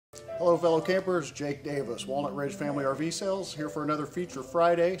Hello fellow campers, Jake Davis, Walnut Ridge Family RV Sales, here for another Feature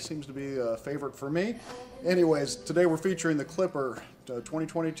Friday. Seems to be a favorite for me. Anyways, today we're featuring the Clipper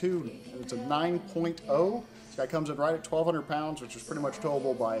 2022. It's a 9.0. This guy comes in right at 1,200 pounds, which is pretty much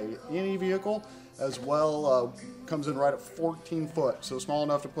towable by any vehicle, as well comes in right at 14 foot, so small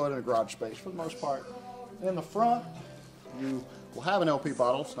enough to put in a garage space for the most part. In the front, you will have an LP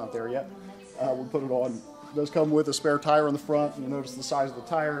bottle. It's not there yet. We put it on. It does come with a spare tire in the front. You notice the size of the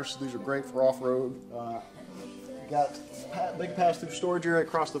tires. These are great for off-road. Got a big pass-through storage area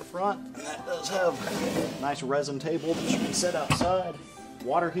across the front. And that does have a nice resin table that you can set outside.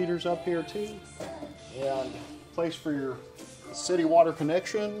 Water heaters up here too. And place for your city water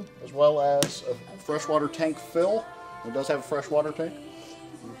connection, as well as a freshwater tank fill. It does have a freshwater tank.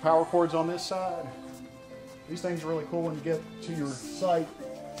 Your power cords on this side. These things are really cool when you get to your site,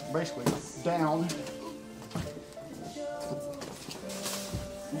 basically down.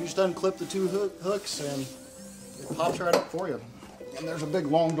 You just unclip the two hooks and it pops right up for you. And there's a big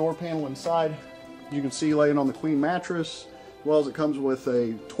long door panel inside. You can see laying on the queen mattress, as well as it comes with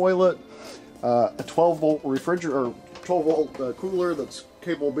a toilet, a 12-volt refrigerator, or 12-volt cooler that's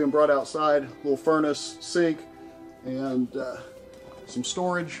capable of being brought outside, a little furnace, sink, and some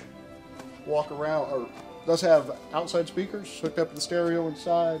storage. Walk around, or does have outside speakers hooked up to the stereo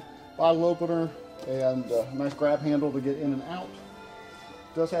inside, bottle opener, and a nice grab handle to get in and out.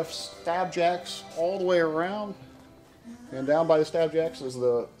 Does have stab jacks all the way around, and down by the stab jacks is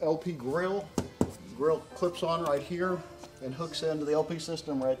the LP grill. The grill clips on right here and hooks into the LP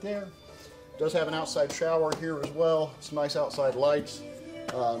system right there. Does have an outside shower here as well. Some nice outside lights.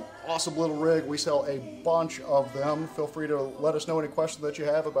 Awesome little rig. We sell a bunch of them. Feel free to let us know any questions that you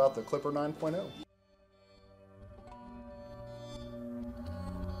have about the Clipper 9.0.